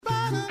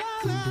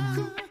You're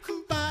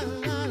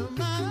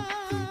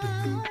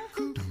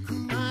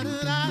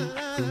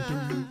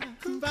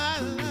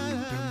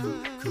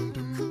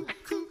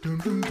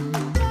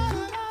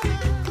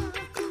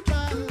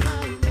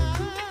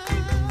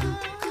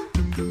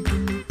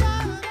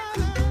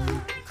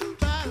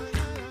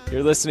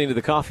listening to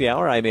the Coffee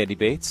Hour. I'm Andy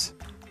Bates.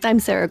 I'm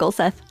Sarah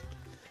Gulseth.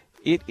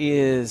 It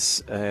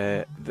is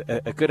a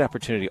good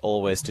opportunity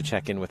always to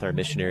check in with our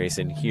missionaries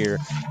and hear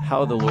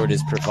how the Lord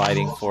is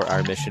providing for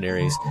our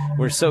missionaries.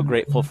 We're so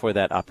grateful for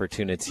that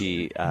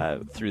opportunity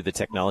through the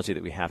technology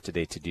that we have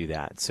today to do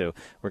that. So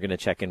we're going to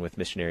check in with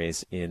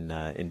missionaries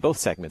in both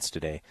segments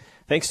today.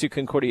 Thanks to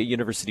Concordia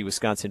University,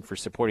 Wisconsin for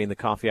supporting the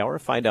Coffee Hour.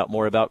 Find out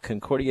more about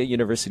Concordia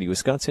University,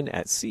 Wisconsin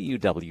at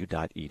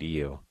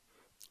cuw.edu.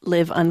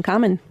 Live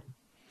uncommon.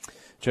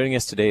 Joining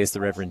us today is the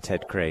Reverend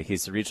Ted Krey.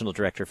 He's the Regional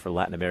Director for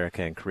Latin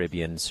America and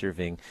Caribbean,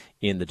 serving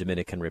in the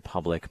Dominican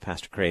Republic.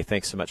 Pastor Krey,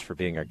 thanks so much for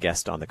being our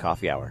guest on the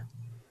Coffee Hour.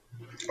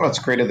 Well, it's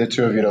great of the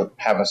two of you to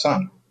have us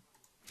on.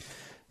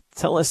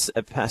 Tell us,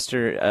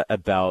 Pastor,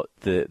 about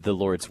the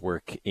Lord's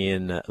work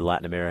in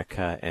Latin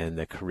America and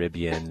the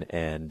Caribbean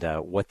and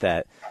what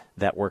that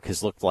work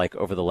has looked like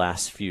over the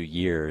last few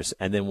years,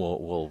 and then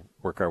we'll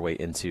work our way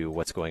into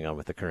what's going on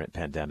with the current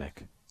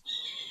pandemic.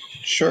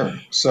 Sure.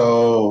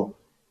 So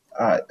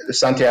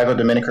Santiago,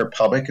 Dominican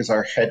Republic is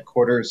our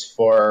headquarters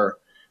for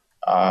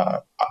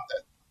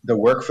the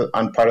work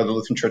on part of the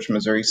Lutheran Church of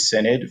Missouri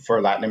Synod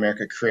for Latin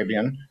America,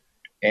 Caribbean.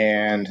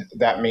 And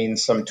that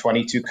means some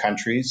 22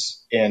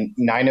 countries. In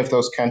 9 of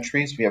those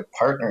countries, we have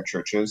partner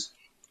churches,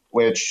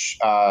 which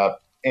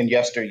in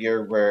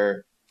yesteryear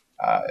were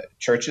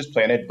churches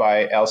planted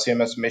by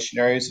LCMS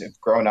missionaries have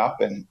grown up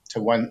and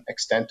to one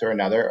extent or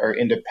another are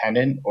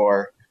independent,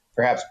 or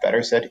perhaps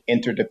better said,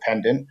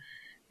 interdependent.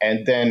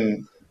 And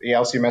then the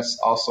LCMS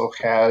also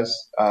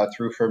has,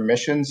 through her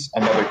missions,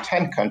 another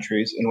 10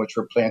 countries in which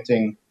we're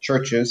planting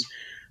churches.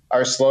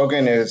 Our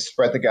slogan is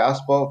spread the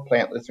gospel,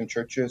 plant Lutheran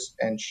churches,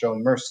 and show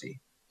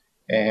mercy.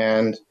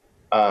 And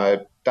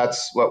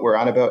that's what we're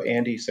on about,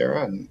 Andy,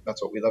 Sarah, and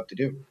that's what we love to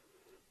do.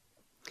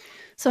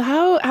 So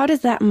how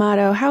does that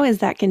motto, how is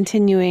that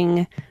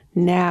continuing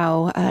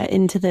now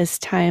into this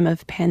time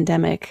of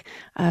pandemic?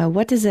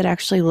 What does it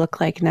actually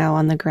look like now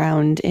on the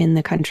ground in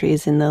the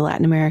countries in the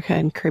Latin America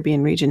and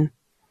Caribbean region?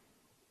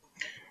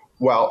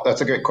 Well, that's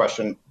a great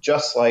question.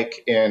 Just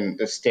like in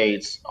the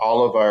States,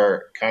 all of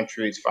our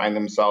countries find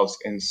themselves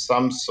in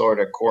some sort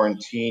of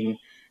quarantine,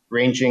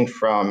 ranging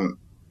from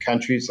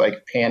countries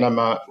like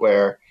Panama,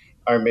 where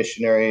our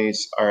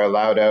missionaries are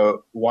allowed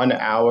out 1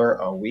 hour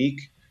a week,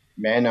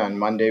 men on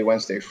Monday,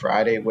 Wednesday,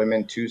 Friday,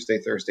 women Tuesday,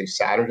 Thursday,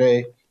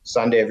 Saturday,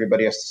 Sunday,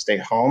 everybody has to stay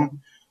home,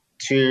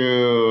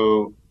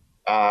 to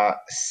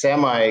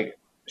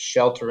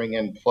semi-sheltering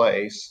in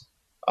place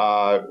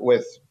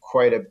with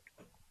quite a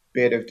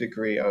bit of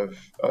degree of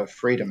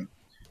freedom.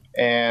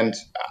 And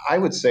I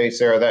would say,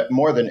 Sarah, that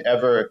more than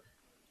ever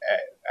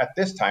at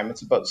this time,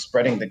 it's about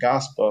spreading the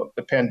gospel.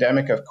 The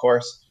pandemic, of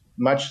course,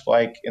 much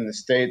like in the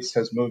States,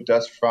 has moved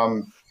us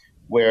from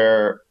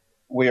where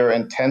we are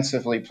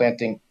intensively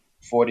planting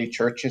 40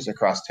 churches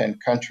across 10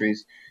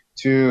 countries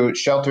to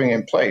sheltering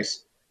in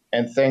place.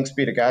 And thanks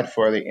be to God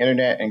for the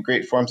internet and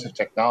great forms of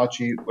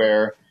technology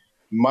where,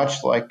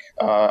 much like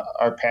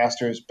our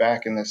pastors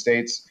back in the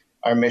States,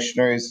 our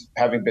missionaries,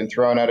 having been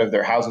thrown out of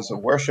their houses of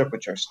worship,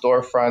 which are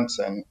storefronts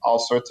and all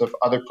sorts of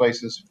other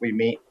places we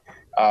meet,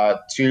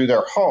 to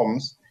their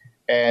homes.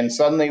 And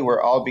suddenly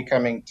we're all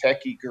becoming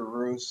techie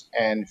gurus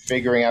and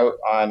figuring out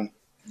on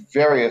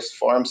various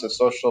forms of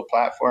social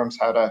platforms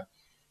how to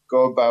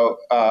go about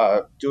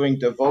doing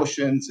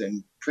devotions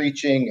and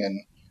preaching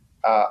and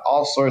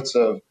all sorts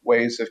of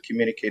ways of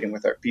communicating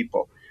with our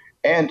people.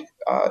 And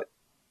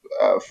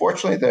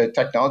fortunately, the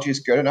technology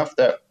is good enough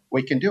that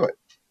we can do it.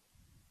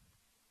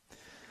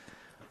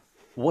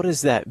 What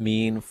does that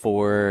mean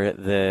for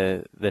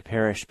the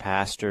parish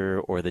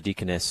pastor or the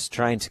deaconess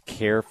trying to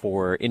care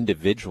for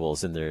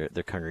individuals in their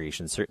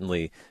congregation?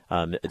 Certainly,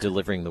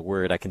 delivering the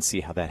word, I can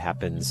see how that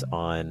happens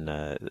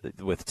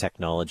with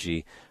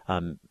technology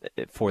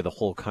for the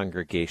whole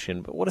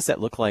congregation. But what does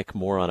that look like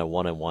more on a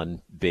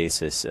one-on-one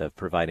basis of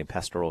providing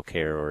pastoral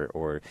care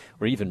or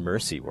even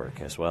mercy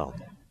work as well?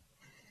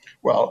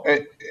 Well,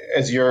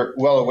 as you're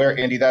well aware,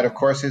 Andy, that of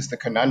course is the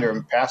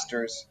conundrum.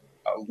 Pastors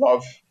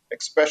love,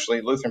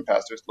 especially Lutheran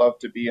pastors, love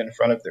to be in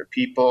front of their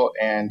people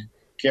and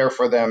care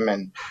for them.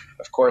 And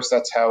of course,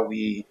 that's how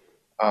we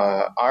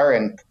are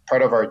and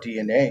part of our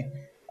DNA.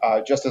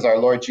 Just as our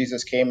Lord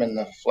Jesus came in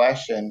the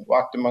flesh and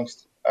walked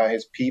amongst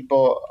his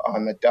people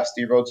on the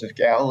dusty roads of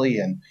Galilee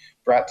and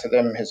brought to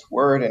them his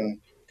word and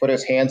put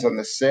his hands on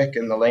the sick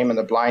and the lame and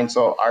the blind.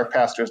 So our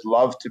pastors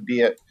love to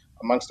be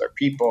amongst our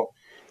people.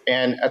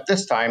 And at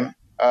this time,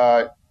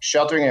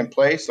 sheltering in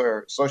place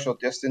or social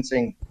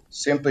distancing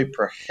simply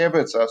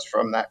prohibits us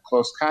from that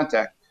close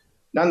contact.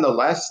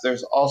 Nonetheless,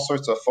 there's all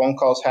sorts of phone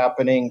calls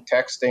happening,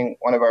 texting.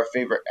 One of our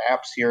favorite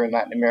apps here in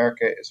Latin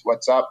America is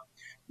WhatsApp.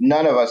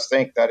 None of us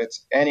think that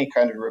it's any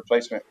kind of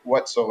replacement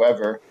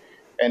whatsoever.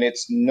 And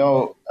it's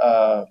no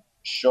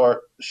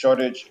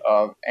shortage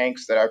of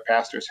angst that our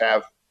pastors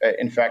have.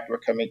 In fact, we're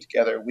coming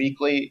together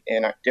weekly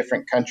in our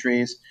different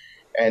countries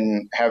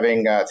and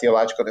having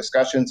theological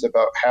discussions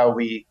about how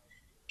we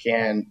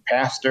can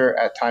pastor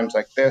at times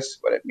like this,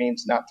 what it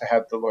means not to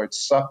have the Lord's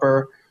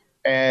Supper.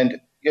 And,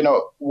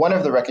 one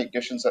of the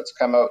recognitions that's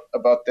come out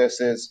about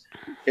this is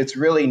it's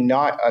really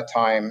not a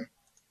time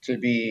to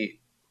be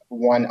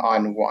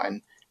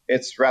one-on-one.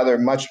 It's rather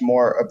much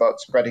more about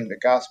spreading the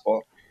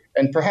gospel.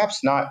 And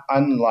perhaps not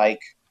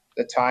unlike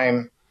the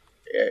time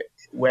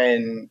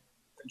when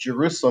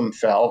Jerusalem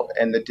fell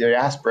and the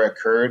diaspora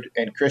occurred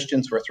and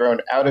Christians were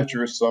thrown out of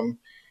Jerusalem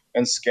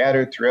and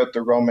scattered throughout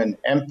the Roman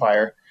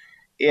Empire.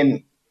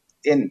 In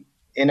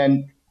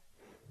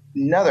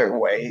another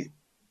way,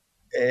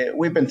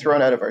 we've been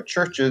thrown out of our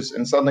churches,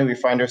 and suddenly we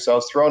find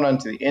ourselves thrown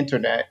onto the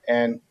internet.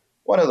 And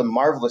one of the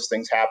marvelous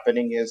things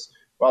happening is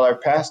while our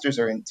pastors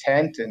are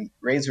intent and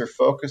razor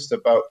focused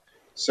about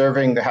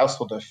serving the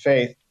household of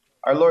faith,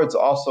 our Lord's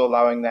also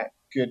allowing that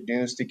good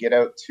news to get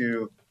out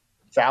to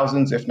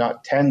thousands, if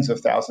not tens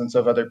of thousands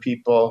of other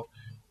people,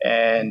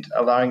 and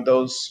allowing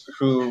those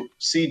who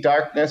see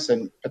darkness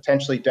and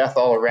potentially death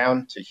all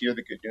around to hear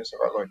the good news of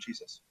our Lord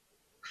Jesus.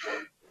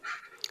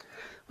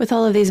 With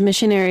all of these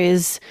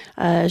missionaries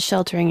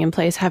sheltering in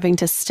place, having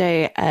to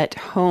stay at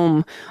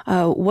home,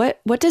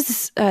 what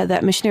does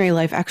that missionary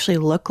life actually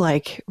look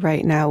like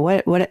right now?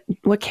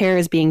 What care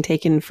is being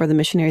taken for the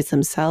missionaries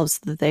themselves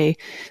so that they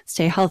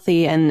stay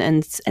healthy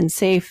and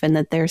safe, and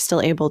that they're still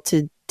able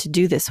to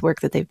do this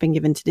work that they've been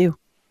given to do?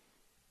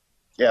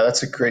 Yeah,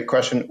 that's a great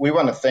question. We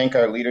want to thank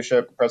our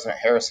leadership, President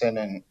Harrison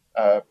and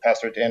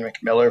Pastor Dan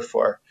McMiller,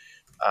 for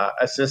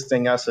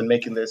assisting us in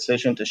making the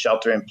decision to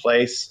shelter in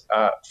place.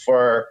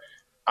 For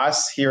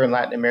us here in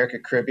Latin America,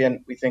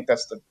 Caribbean, we think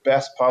that's the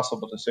best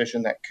possible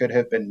decision that could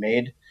have been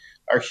made.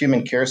 Our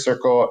human care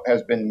circle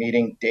has been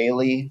meeting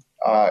daily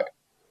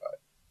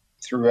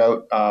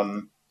throughout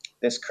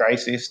this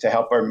crisis to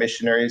help our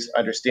missionaries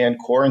understand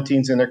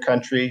quarantines in their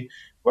country,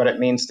 what it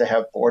means to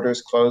have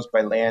borders closed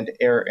by land,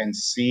 air, and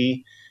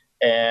sea,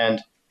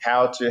 and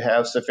how to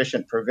have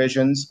sufficient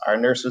provisions. Our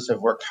nurses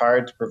have worked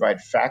hard to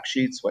provide fact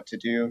sheets, what to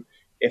do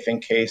if in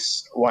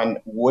case one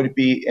would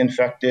be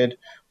infected,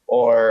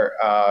 or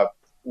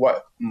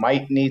what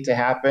might need to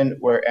happen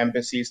were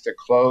embassies to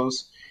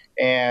close.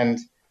 And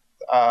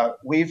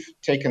we've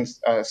taken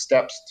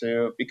steps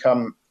to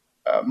become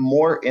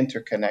more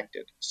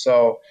interconnected.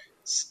 So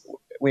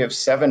we have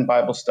 7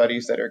 Bible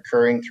studies that are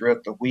occurring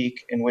throughout the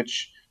week, in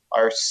which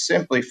are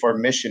simply for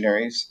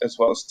missionaries, as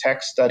well as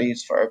text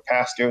studies for our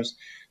pastors,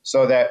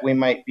 so that we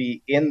might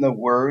be in the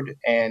Word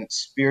and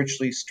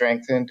spiritually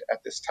strengthened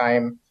at this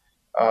time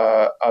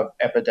of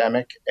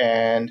epidemic,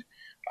 and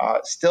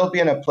still be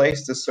in a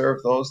place to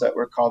serve those that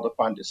we're called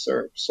upon to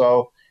serve.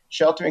 So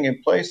sheltering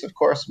in place, of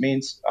course,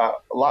 means a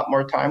lot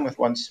more time with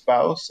one's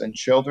spouse and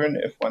children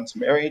if one's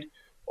married,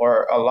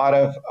 or a lot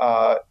of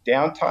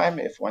downtime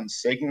if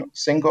one's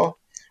single.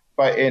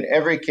 But in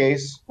every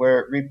case,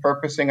 we're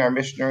repurposing our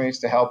missionaries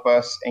to help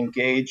us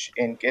engage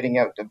in getting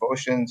out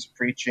devotions,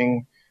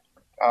 preaching,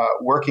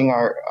 working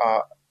our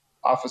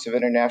Office of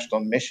International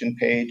Mission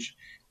page,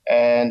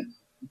 and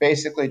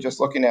basically just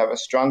looking to have a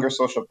stronger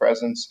social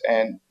presence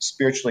and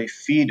spiritually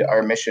feed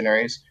our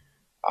missionaries.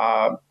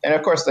 And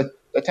of course,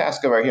 the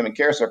task of our human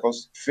care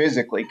circles,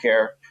 physically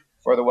care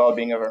for the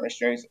well-being of our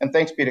missionaries. And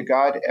thanks be to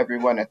God,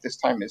 everyone at this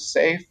time is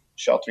safe,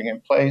 sheltering in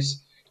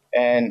place,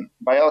 and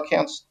by all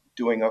accounts,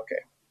 doing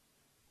okay.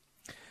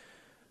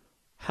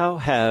 How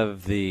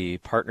have the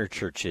partner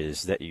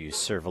churches that you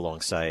serve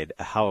alongside,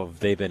 how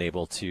have they been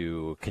able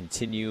to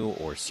continue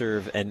or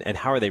serve, and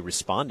how are they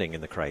responding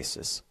in the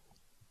crisis?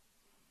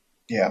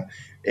 Yeah.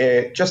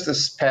 Just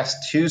this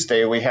past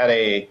Tuesday, we had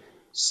a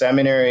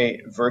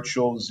seminary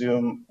virtual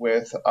Zoom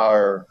with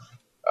our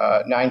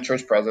 9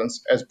 church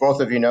presidents. As both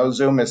of you know,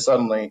 Zoom is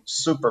suddenly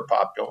super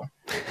popular,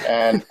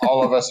 and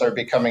all of us are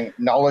becoming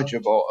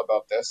knowledgeable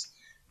about this.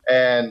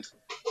 And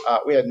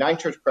we had 9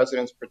 church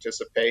presidents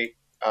participate.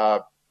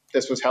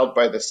 This was held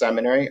by the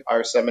seminary.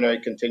 Our seminary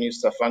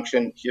continues to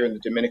function here in the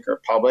Dominican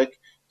Republic,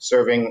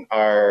 serving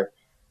our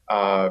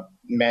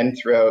men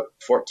throughout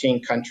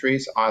 14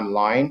 countries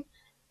online,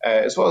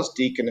 as well as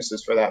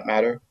deaconesses for that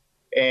matter.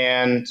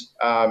 And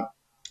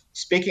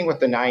speaking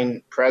with the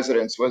 9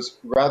 presidents was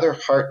rather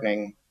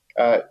heartening.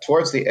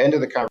 Towards the end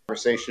of the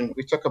conversation,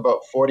 we took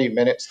about 40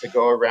 minutes to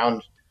go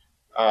around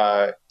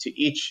to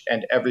each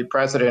and every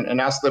president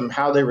and ask them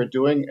how they were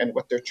doing and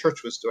what their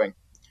church was doing.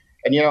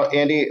 And,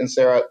 Andy and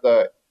Sarah,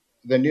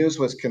 the news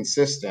was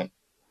consistent.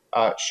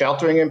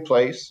 Sheltering in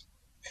place,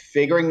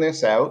 figuring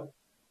this out.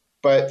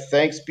 But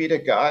thanks be to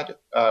God,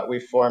 we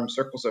formed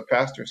circles of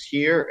pastors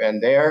here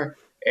and there,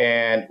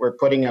 and we're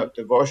putting out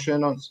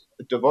devotionals,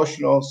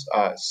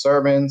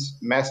 sermons,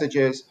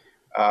 messages,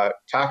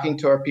 talking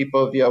to our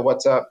people via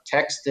WhatsApp,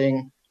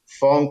 texting,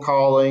 phone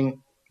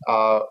calling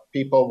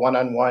people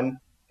one-on-one.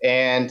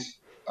 And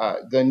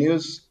the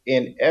news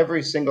in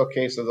every single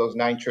case of those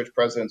 9 church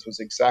presidents was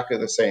exactly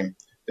the same.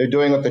 They're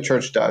doing what the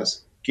church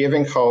does,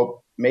 giving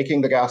hope,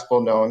 making the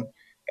gospel known,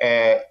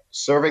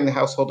 serving the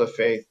household of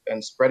faith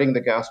and spreading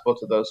the gospel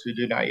to those who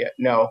do not yet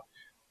know,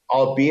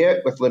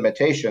 albeit with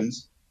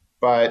limitations.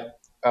 But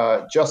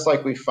just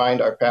like we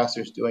find our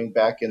pastors doing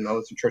back in the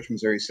Lutheran Church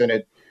Missouri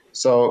Synod,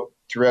 so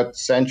throughout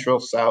Central,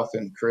 South,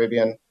 and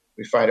Caribbean,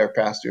 we find our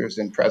pastors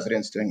and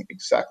presidents doing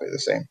exactly the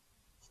same.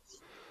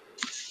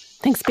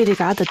 Thanks be to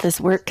God that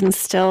this work can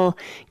still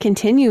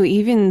continue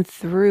even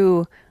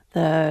through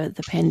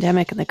the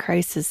pandemic and the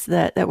crisis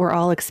that we're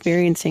all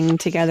experiencing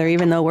together.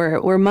 Even though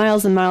we're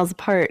miles and miles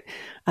apart,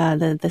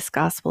 this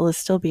gospel is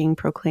still being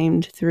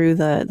proclaimed through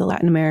the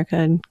Latin America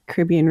and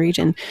Caribbean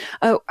region.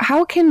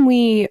 How can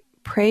we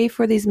pray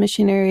for these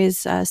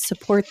missionaries,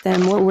 support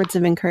them? What words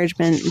of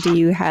encouragement do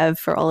you have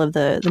for all of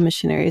the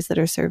missionaries that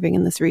are serving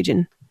in this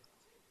region?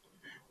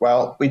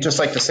 Well, we'd just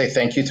like to say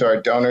thank you to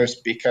our donors,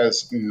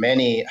 because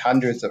many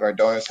hundreds of our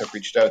donors have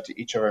reached out to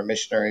each of our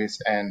missionaries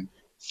and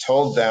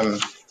told them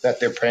that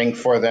they're praying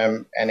for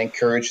them and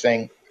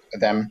encouraging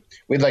them.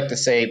 We'd like to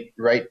say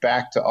right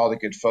back to all the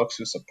good folks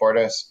who support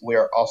us, we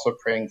are also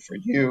praying for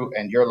you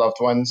and your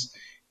loved ones,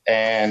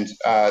 and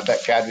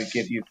that God would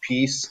give you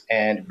peace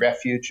and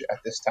refuge at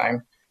this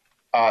time.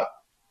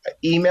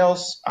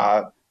 Emails,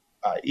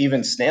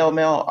 even snail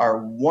mail are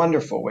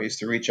wonderful ways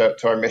to reach out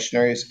to our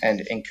missionaries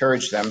and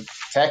encourage them.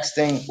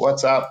 Texting,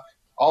 WhatsApp,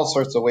 all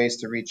sorts of ways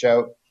to reach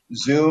out.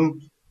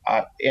 Zoom.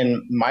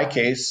 In my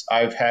case,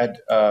 I've had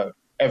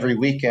every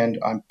weekend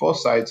on both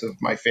sides of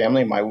my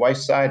family, my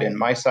wife's side and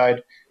my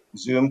side,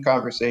 Zoom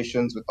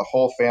conversations with the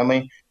whole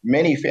family,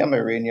 many family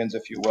reunions,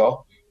 if you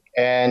will.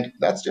 And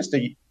that's just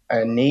a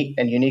neat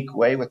and unique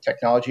way with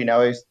technology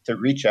nowadays to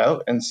reach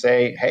out and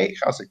say, hey,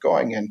 how's it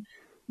going? And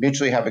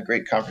mutually have a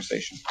great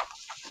conversation.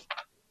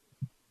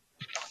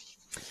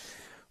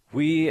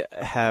 We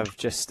have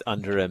just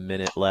under a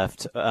minute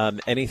left.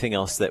 Anything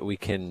else that we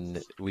can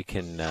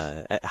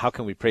how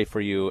can we pray for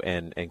you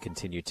and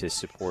continue to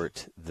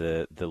support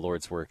the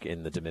Lord's work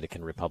in the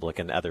Dominican Republic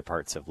and other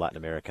parts of Latin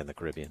America and the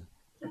Caribbean?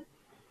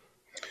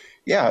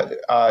 Yeah,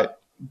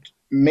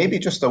 maybe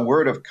just a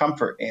word of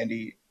comfort,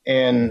 Andy.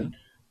 And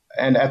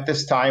at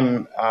this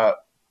time,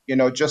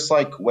 just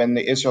like when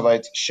the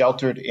Israelites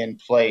sheltered in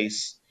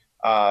place,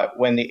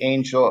 when the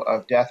angel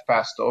of death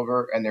passed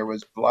over and there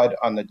was blood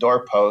on the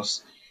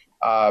doorposts,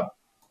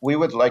 we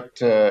would like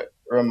to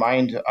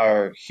remind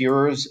our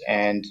hearers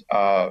and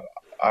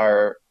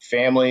our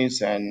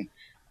families and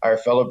our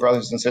fellow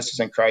brothers and sisters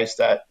in Christ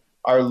that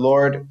our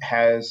Lord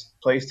has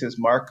placed his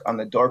mark on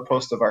the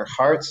doorpost of our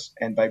hearts,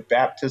 and by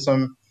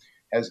baptism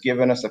has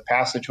given us a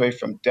passageway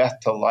from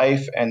death to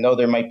life. And though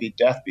there might be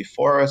death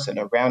before us and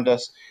around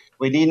us,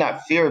 we need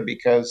not fear,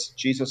 because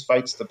Jesus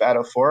fights the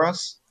battle for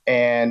us,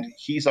 and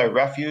he's our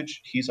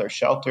refuge, he's our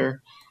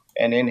shelter,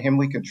 and in him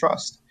we can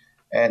trust.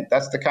 And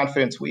that's the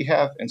confidence we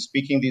have. And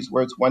speaking these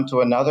words one to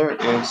another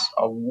is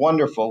a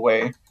wonderful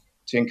way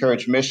to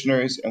encourage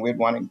missionaries, and we'd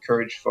want to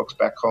encourage folks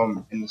back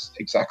home in this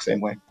exact same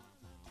way.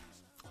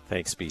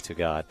 Thanks be to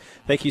God.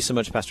 Thank you so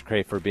much, Pastor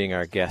Krey, for being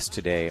our guest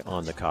today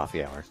on the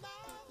Coffee Hour.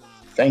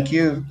 Thank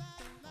you.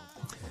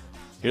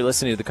 You're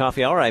listening to the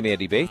Coffee Hour. I'm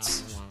Andy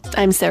Bates.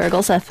 I'm Sarah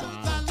Golseth.